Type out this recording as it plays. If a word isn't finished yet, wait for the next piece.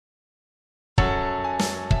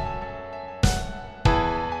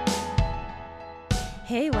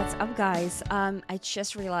Hey, what's up, guys? I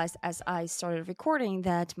just realized as I started recording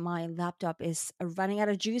that my laptop is running out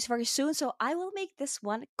of juice very soon, so I will make this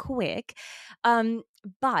one quick. Um,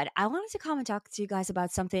 but I wanted to come and talk to you guys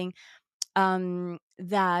about something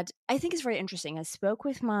that I think is very interesting. I spoke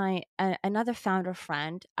with my another founder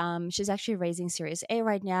friend. She's actually raising Series A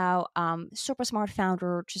right now. Super smart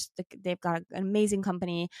founder. They've got an amazing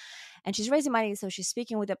company, and she's raising money. So she's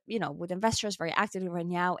speaking with with investors very actively right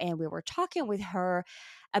now. And we were talking with her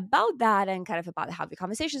about that and kind of about how the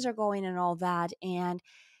conversations are going and all that. And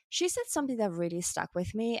she said something that really stuck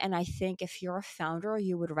with me. And I think if you're a founder,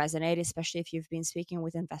 you would resonate, especially if you've been speaking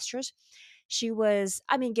with investors. She was,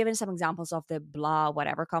 I mean, given some examples of the blah,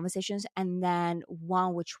 whatever conversations, and then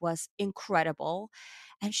one which was incredible.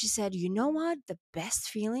 And she said, you know what? The best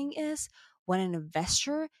feeling is when an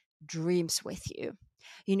investor dreams with you.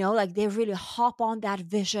 Like they really hop on that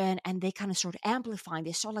vision and they kind of start amplifying.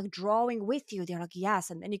 They start like drawing with you. They're like, yes,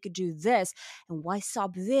 and then you could do this. And why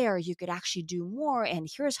stop there? You could actually do more. And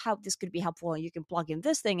here's how this could be helpful. And you can plug in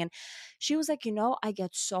this thing. And she was like, I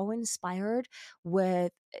get so inspired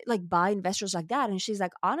with like by investors like that. And she's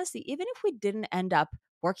like, honestly, even if we didn't end up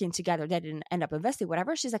working together, they didn't end up investing,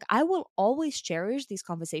 whatever. She's like, I will always cherish these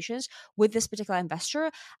conversations with this particular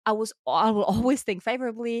investor. I will always think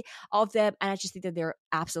favorably of them. And I just think that they're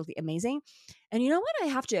absolutely amazing. And you know what? I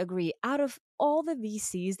have to agree. Out of all the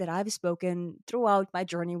VCs that I've spoken throughout my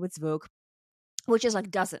journey with Zvuk, which is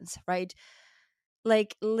like dozens, right?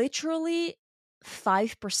 Like literally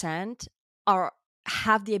 5% are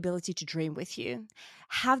have the ability to dream with you,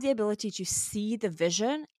 have the ability to see the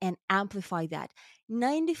vision and amplify that.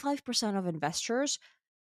 95% of investors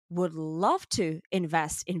would love to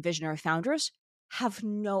invest in visionary founders, have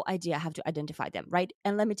no idea how to identify them, right?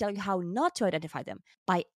 And let me tell you how not to identify them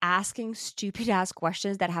by asking stupid ass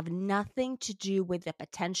questions that have nothing to do with the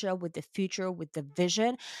potential, with the future, with the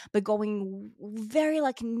vision, but going very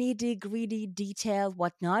like nitty gritty, detailed,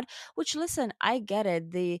 whatnot. Which, listen, I get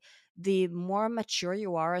it. The more mature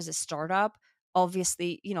you are as a startup,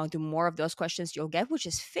 obviously, the more of those questions you'll get, which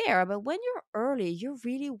is fair. But when you're early, you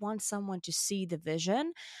really want someone to see the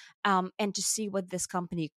vision, and to see what this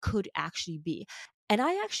company could actually be. And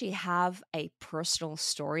I actually have a personal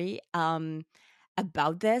story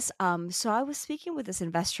about this. So I was speaking with this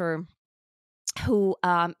investor who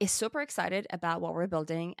is super excited about what we're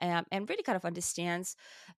building, and really kind of understands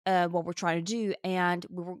what we're trying to do. And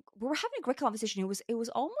we were having a great conversation. It was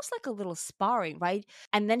almost like a little sparring, right?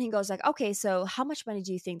 And then he goes like, okay, so how much money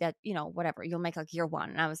do you think that, whatever, you'll make like year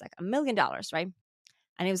one? And I was like, $1 million, right?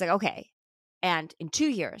 And he was like, okay. And in 2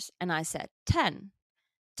 years. And I said, 10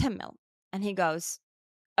 mil. And he goes,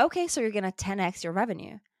 okay, so you're going to 10x your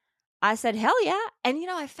revenue. I said, hell yeah. And,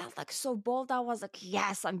 I felt like so bold. I was like,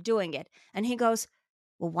 yes, I'm doing it. And he goes,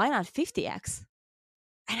 well, why not 50x?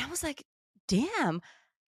 And I was like, damn,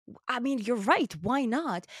 I mean, you're right. Why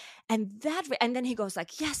not? And then he goes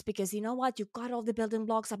like, yes, because you know what? You got all the building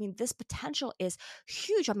blocks. I mean, this potential is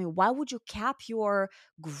huge. I mean, why would you cap your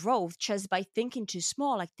growth just by thinking too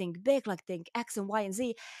small? Like think big, like think X and Y and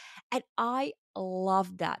Z. And I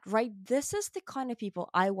love that, right? This is the kind of people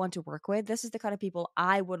I want to work with. This is the kind of people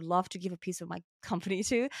I would love to give a piece of my company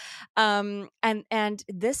to. And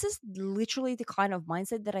this is literally the kind of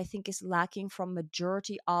mindset that I think is lacking from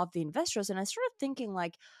majority of the investors. And I started thinking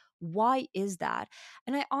like, why is that?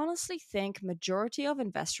 And I honestly think majority of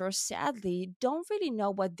investors sadly don't really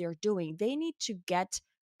know what they're doing. They need to get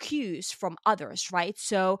cues from others, right?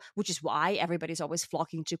 So, which is why everybody's always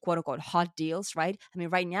flocking to quote unquote hot deals, right? I mean,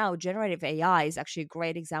 right now, generative AI is actually a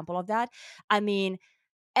great example of that. I mean,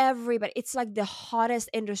 everybody, it's like the hottest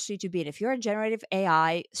industry to be in. If you're a generative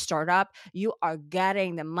AI startup, you are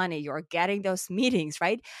getting the money, you're getting those meetings,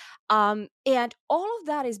 right? And all of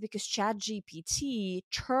that is because ChatGPT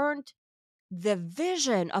turned the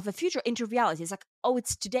vision of a future into reality. It's like, oh,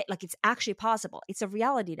 it's today, like it's actually possible. It's a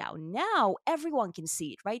reality now. Now everyone can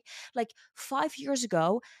see it, right? Like 5 years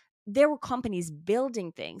ago, there were companies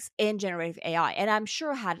building things in generative AI, and I'm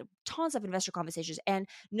sure had tons of investor conversations, and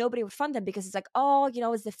nobody would fund them because it's like, oh,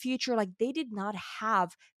 it's the future. Like they did not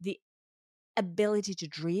have the ability to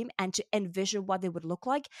dream and to envision what they would look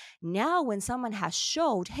like. Now, when someone has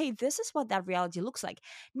showed, hey, this is what that reality looks like,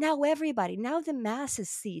 now everybody, now the masses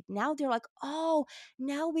see it. Now they're like, oh,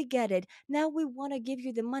 now we get it. Now we want to give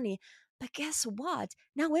you the money. But guess what?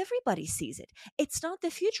 Now everybody sees it. It's not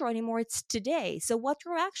the future anymore. It's today. So what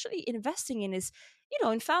you're actually investing in is,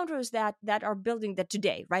 in founders that are building that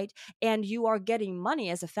today, right? And you are getting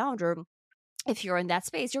money as a founder. If you're in that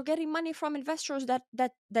space, you're getting money from investors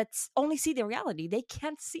that's only see the reality. They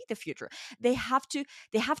can't see the future. They have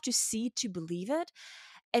to see to believe it.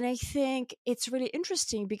 And I think it's really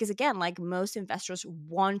interesting because, again, like most investors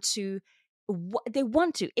want to, they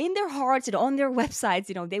want to, in their hearts and on their websites,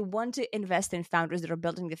 they want to invest in founders that are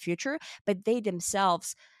building the future, but they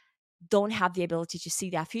themselves don't have the ability to see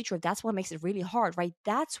that future. That's what makes it really hard, right?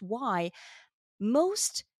 That's why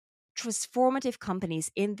most transformative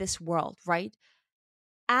companies in this world, right,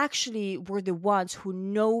 actually were the ones who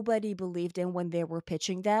nobody believed in when they were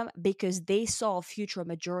pitching them because they saw a future a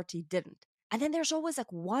majority didn't. And then there's always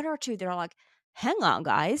like one or two that are like, hang on,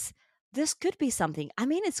 guys, this could be something. I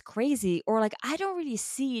mean, it's crazy, or like, I don't really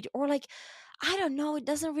see it, or like, I don't know, it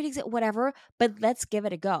doesn't really exist, whatever, but let's give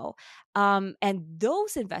it a go. And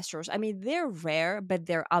those investors, I mean, they're rare, but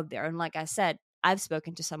they're out there. And like I said, I've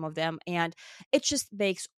spoken to some of them, and it just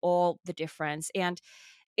makes all the difference. And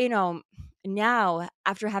you know, now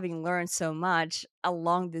after having learned so much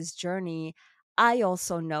along this journey, I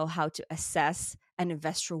also know how to assess an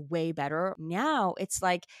investor way better. Now it's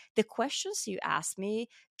like the questions you ask me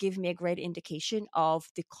give me a great indication of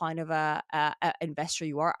the kind of a investor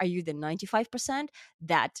you are. Are you the 95%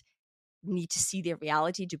 that need to see the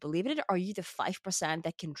reality to believe in it? Are you the 5%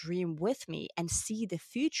 that can dream with me and see the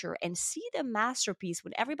future and see the masterpiece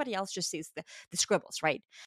when everybody else just sees the scribbles, right?